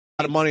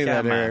lot of money in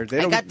that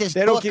area. I got this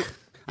book.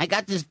 I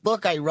got this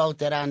book I wrote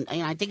that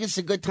I think it's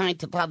a good time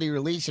to probably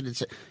release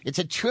it. It's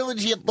a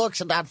trilogy of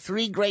books about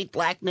 3 great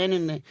black men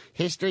in the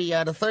history.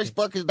 The first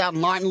book is about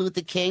Martin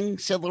Luther King,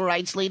 civil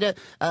rights leader.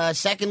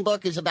 Second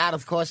book is about,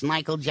 of course,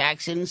 Michael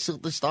Jackson,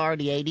 superstar of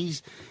the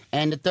 80s.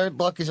 And the third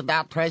book is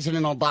about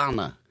President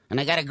Obama. And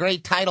I got a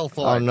great title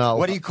for it. Oh, no.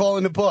 What do you call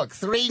in the book?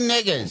 3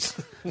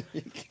 Niggers.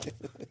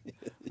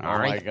 All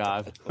right. My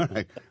God. All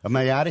right. Am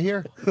I out of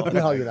here?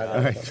 No, you're not.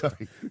 All right,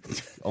 sorry.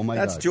 Oh, my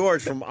God. That's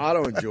George from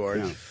Otto and George.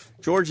 Yeah.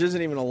 George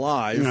isn't even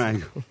alive.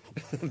 Right.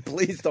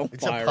 Please don't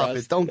It's fire a puppet.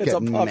 us. Don't It's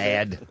get a puppet.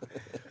 mad.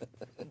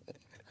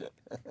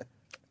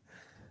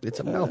 It's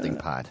a melting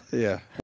pot. Yeah.